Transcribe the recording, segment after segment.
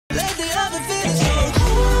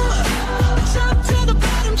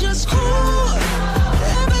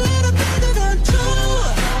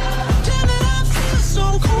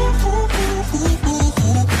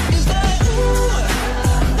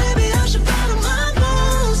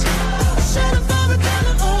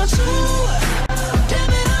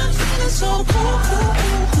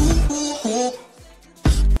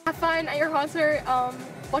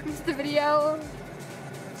Welcome to the video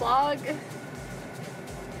vlog.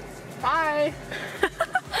 Bye.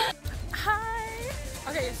 Hi.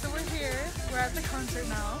 Okay, so we're here. We're at the concert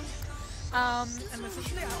now. And this is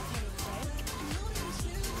the outfit.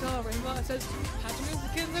 So rainbow. It says Happy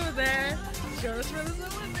Music Kids over there. Jonas Brothers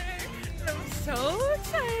over there. And I'm so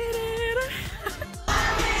excited.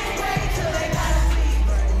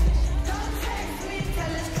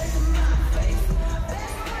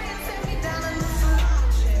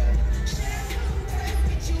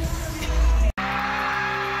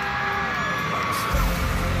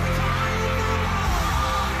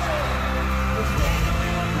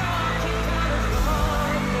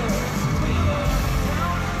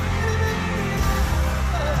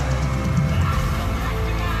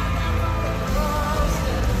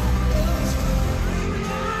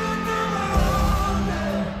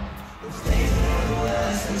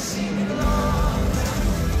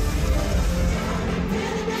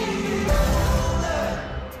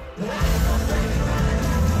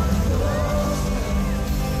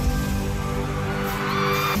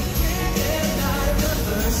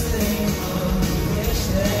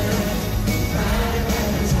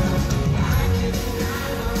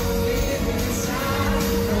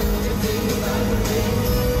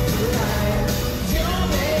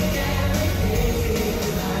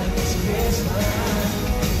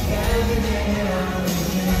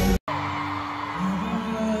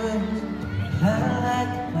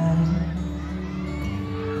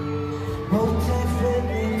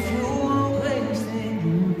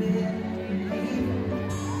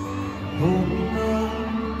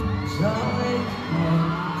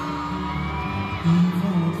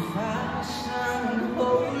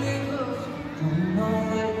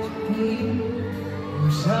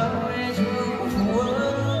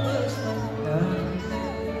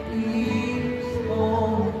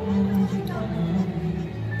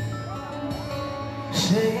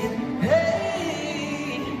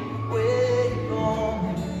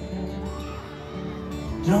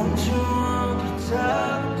 Don't you want to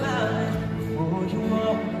talk about it before you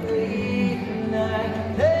walk away like,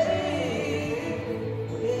 hey,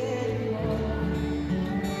 where you are?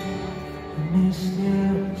 And there's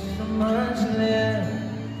still so much left.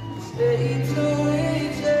 Stay to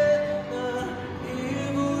each other.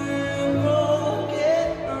 If we're broken,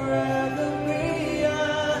 I'd rather be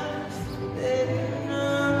honest. Letting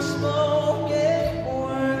unspoken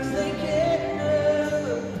words they can't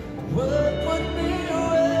know. What would be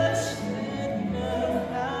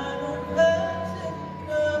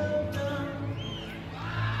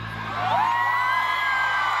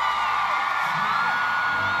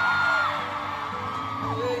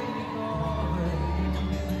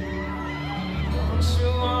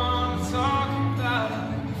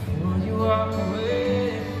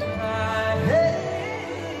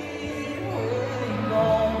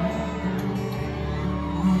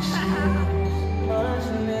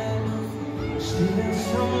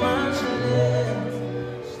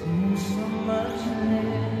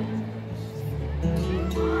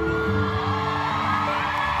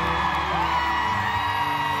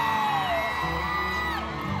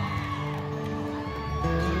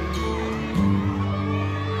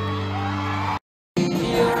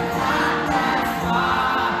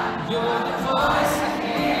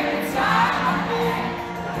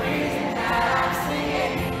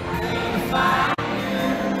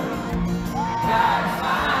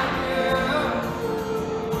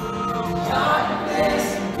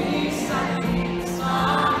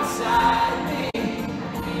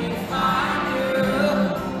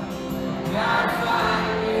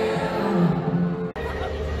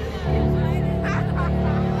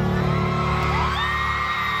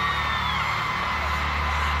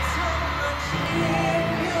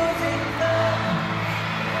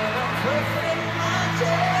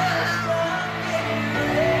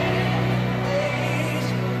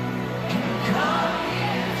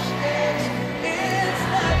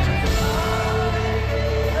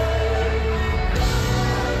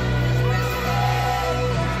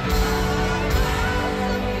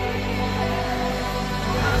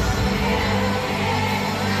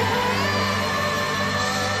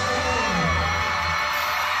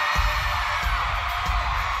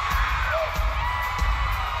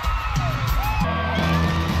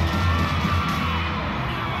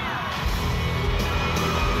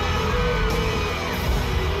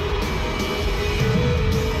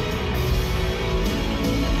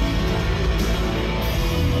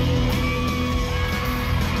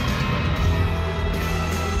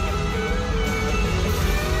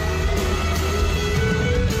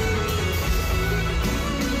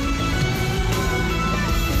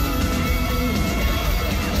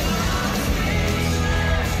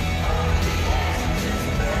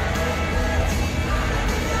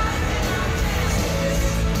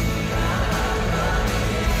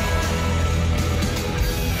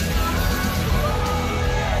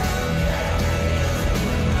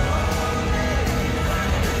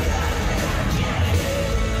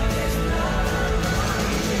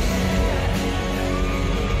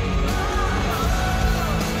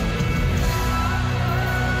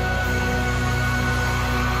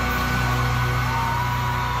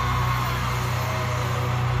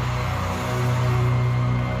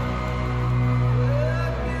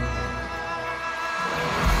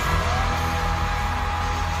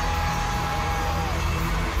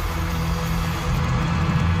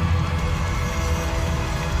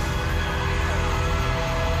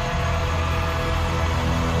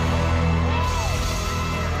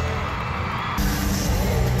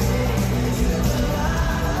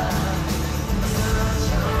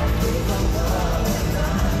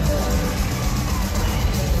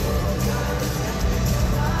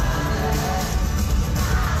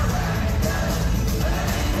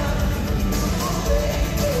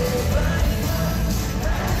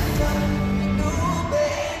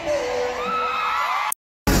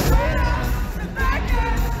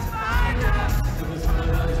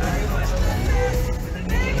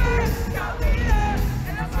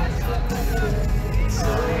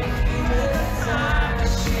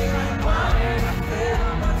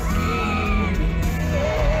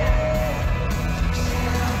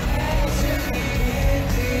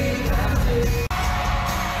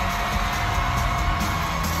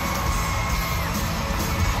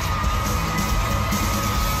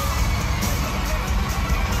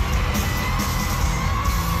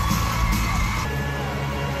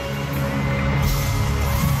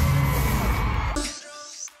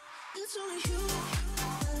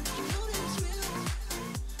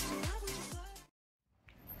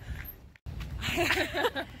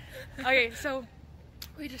Okay, so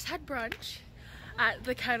we just had brunch at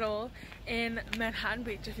the Kettle in Manhattan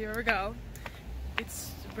Beach. If you ever go,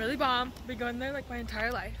 it's really bomb. Been going there like my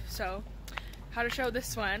entire life, so how to show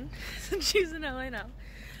this one since she's in LA now.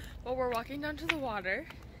 But we're walking down to the water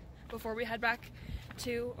before we head back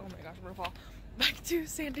to, oh my gosh, I'm gonna fall, back to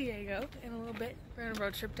San Diego in a little bit. We're on a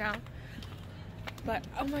road trip down. But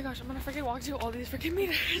oh my gosh, I'm gonna freaking walk to all these freaking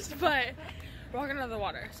meters. But we're walking down the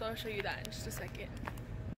water, so I'll show you that in just a second.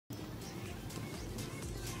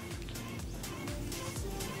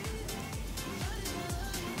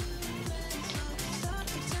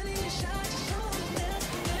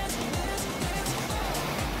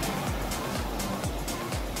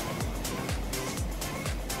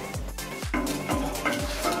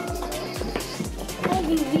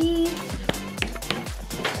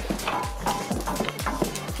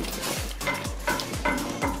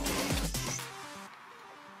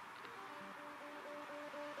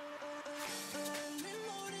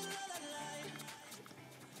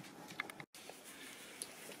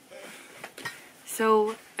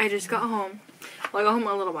 So I just got home. Well, I got home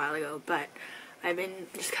a little while ago, but I've been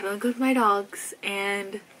just cuddling with my dogs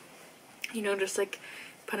and, you know, just like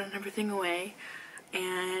putting everything away.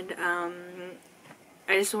 And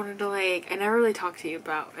I just wanted to, like, I never really talked to you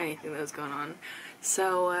about anything that was going on.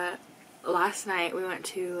 So last night we went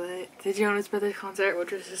to the Jonas Brothers concert,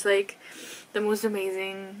 which was just like the most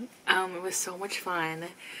amazing. It was so much fun.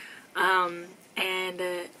 And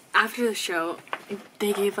after the show,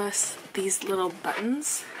 they gave us these little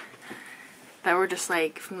buttons that were just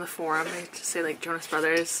like from the forum. They just say like Jonas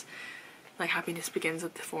Brothers, like happiness begins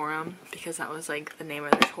at the forum, because that was like the name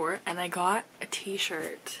of the tour. And I got a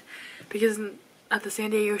t-shirt because at the San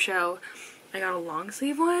Diego show I got a long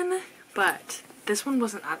sleeve one, but this one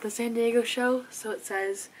wasn't at the San Diego show, so it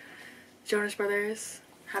says Jonas Brothers,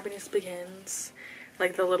 happiness begins,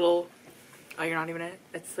 like the little, oh, you're not even it.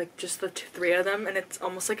 It's like just the three of them, and it's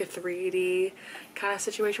almost like a 3D kind of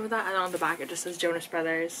situation with that. And then on the back it just says Jonas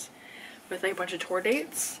Brothers with like a bunch of tour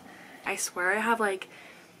dates. I swear I have like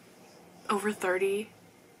over 30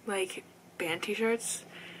 like band t-shirts,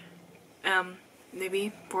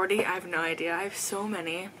 maybe 40, I have no idea. I have so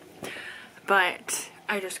many. But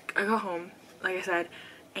I got home, like I said,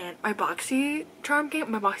 and my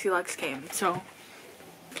Boxyluxe came, so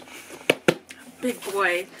big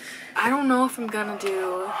boy. I don't know if I'm gonna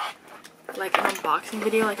do like an unboxing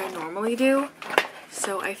video like I normally do,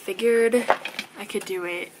 so I figured I could do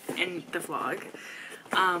it in the vlog.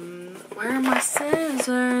 Where are my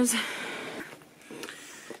scissors?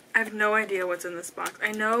 I have no idea what's in this box.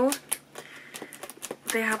 I know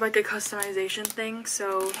they have like a customization thing,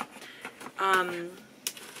 so I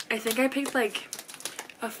think I picked like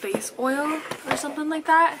a face oil or something like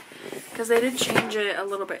that, because they did change it a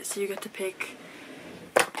little bit, so you get to pick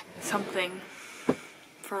something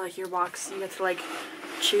for like your box. You get to like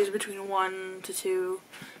choose between 1 to 2,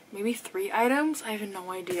 maybe 3 items. I have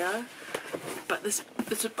no idea, but it's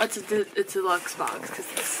a deluxe box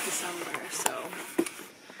because it's December, so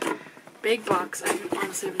big box. I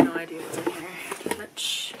honestly have no idea what's in here.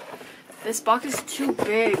 This box is too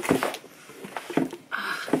big.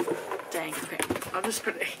 Dang. Okay, I'll just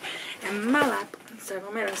put it in my lap instead of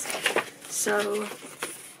on my desk. So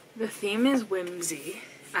the theme is whimsy.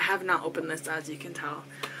 I have not opened this, as you can tell.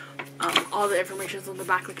 All the information is on the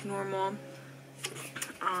back like normal.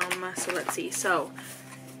 So let's see. So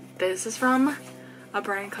this is from a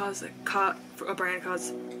brand called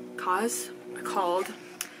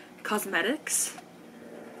Cosmetics.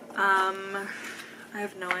 I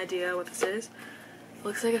have no idea what this is.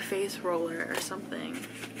 Looks like a face roller or something.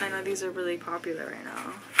 I know these are really popular right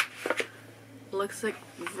now. Looks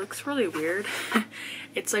really weird.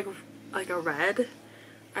 It's like a red.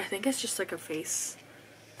 I think it's just like a face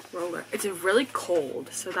roller. It's really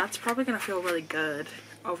cold, so that's probably gonna feel really good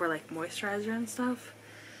over like moisturizer and stuff.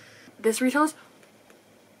 This retails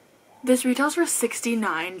for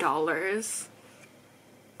 $69.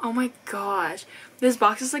 Oh my gosh. This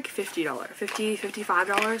box is like $50,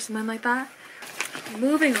 $55, something like that.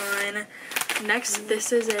 Moving on. Next,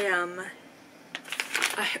 this is a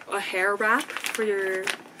hair wrap for your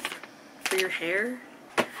hair.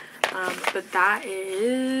 But that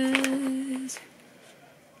is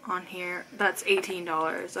on here. That's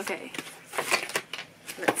 $18. Okay.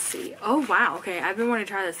 Let's see. Oh wow. Okay, I've been wanting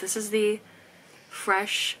to try this. This is the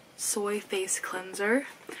Fresh Soy Face Cleanser.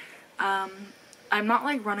 I'm not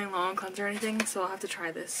like running low on cleanser or anything, so I'll have to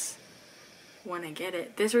try this when I get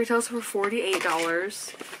it. This retails for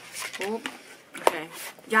 $48. Oh, okay.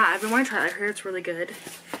 Yeah, I've been wanting to try it. I heard it's really good.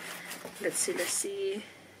 Let's see.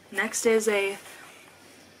 Next is a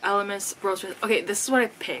Elemis Rose. Okay, this is what I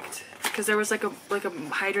picked because there was like a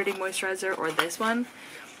hydrating moisturizer or this one,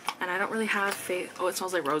 and I don't really have faith. Oh, it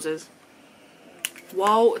smells like roses.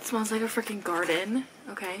 Whoa, it smells like a freaking garden.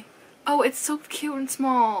 Okay. Oh, it's so cute and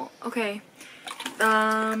small. Okay.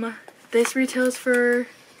 This retails for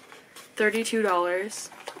 $32.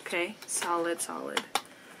 Okay, solid.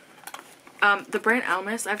 The brand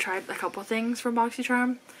Elemis, I've tried a couple things from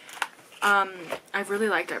BoxyCharm. I've really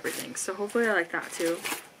liked everything, so hopefully I like that too.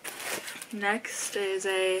 Next is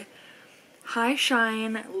a High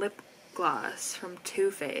Shine lip gloss from Too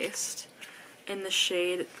Faced in the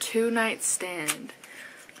shade Two Night Stand.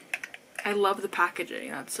 I love the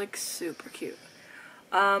packaging. That's like super cute.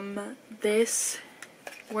 This,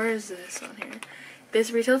 where is this on here?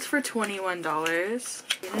 This retails for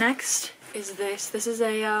 $21. Next is this. This is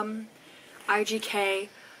a IGK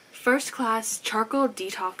First Class Charcoal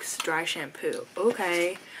Detox Dry Shampoo.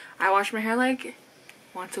 Okay, I wash my hair like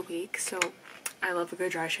once a week, so I love a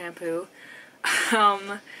good dry shampoo.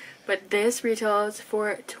 But this retails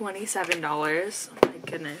for $27. Oh my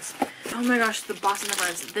goodness. Oh my gosh, the Boston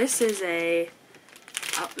Numbers. This is a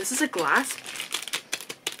glass.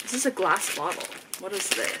 This is a glass bottle. What is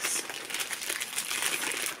this?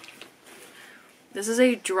 This is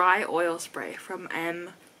a dry oil spray from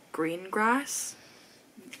M Greengrass.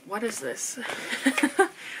 What is this?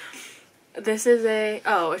 This is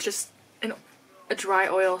it's just a dry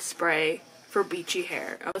oil spray for beachy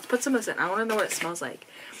hair. Let's put some of this in. I want to know what it smells like.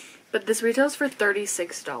 But this retails for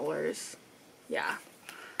 $36. Yeah.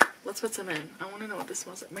 Let's put some in. I want to know what this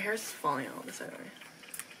smells like. My hair's falling out on this side already.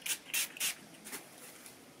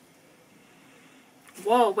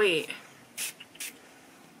 Whoa, wait.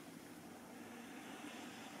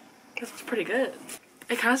 This smells pretty good.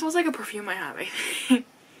 It kind of smells like a perfume I have, I think.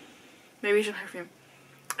 Maybe it's a perfume.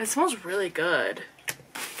 It smells really good.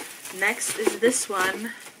 Next is this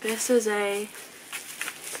one. This is a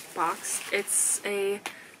box. It's a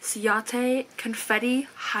Ciate Confetti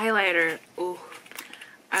Highlighter. Ooh,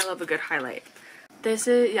 I love a good highlight. This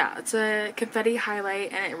is, yeah, it's a confetti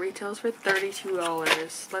highlight and it retails for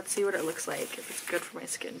 $32. Let's see what it looks like, if it's good for my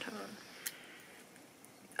skin tone.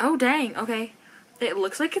 Oh, dang, okay. It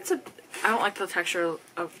looks like it's a, I don't like the texture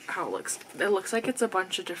of how it looks. It looks like it's a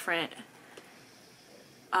bunch of different,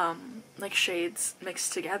 like shades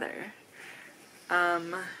mixed together.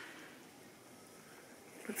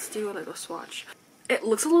 Let's do a little swatch. It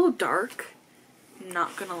looks a little dark,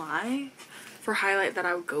 not gonna lie, for highlight that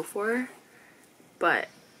I would go for, but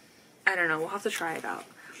I don't know, we'll have to try it out.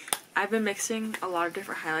 I've been mixing a lot of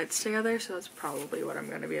different highlights together, so that's probably what I'm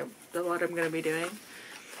gonna be doing.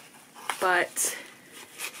 But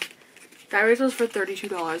that retails for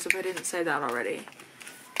 $32 if I didn't say that already.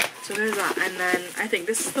 So there's that, and then I think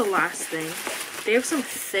this is the last thing. They have some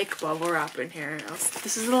thick bubble wrap in here.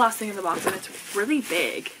 This is the last thing in the box, and it's really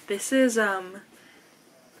big. This is,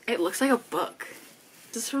 it looks like a book.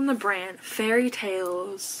 This is from the brand Fairy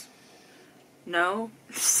Tales. No?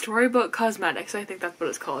 Storybook Cosmetics. I think that's what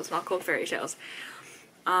it's called. It's not called Fairy Tales.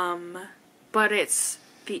 But it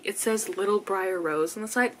says Little Briar Rose on the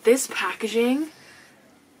side. This packaging's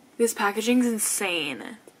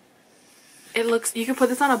insane. It looks, you could put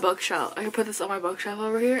this on a bookshelf. I could put this on my bookshelf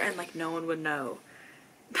over here and like no one would know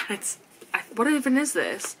that it's, what even is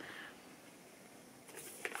this?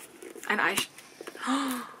 And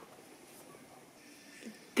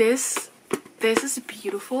this is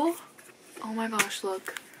beautiful. Oh my gosh,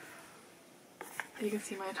 look. You can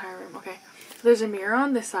see my entire room. Okay. So there's a mirror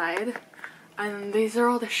on this side. And these are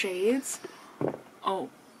all the shades. Oh,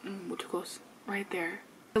 too close. Right there.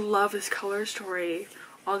 I love this color story.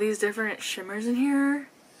 All these different shimmers in here.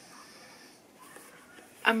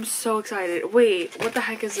 I'm so excited. Wait, what the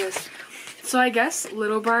heck is this? So I guess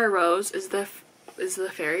Little Briar Rose is the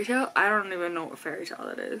fairy tale. I don't even know what fairy tale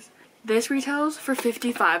that is. This retails for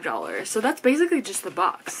 $55. So that's basically just the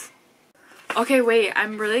box. Okay, wait,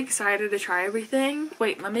 I'm really excited to try everything.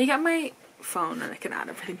 Wait, let me get my phone and I can add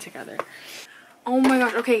everything together. Oh my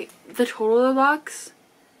gosh, okay, the total of the box,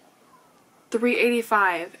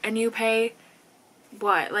 $385, and you pay,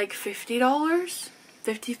 what, like $50?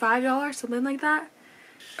 $55? Something like that?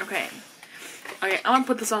 Okay, I'm gonna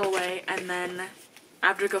put this all away, and then I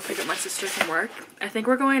have to go pick up my sister from work. I think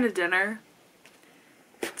we're going to dinner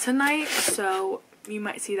tonight, so you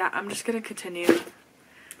might see that. I'm just gonna continue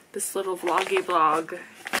this little vloggy vlog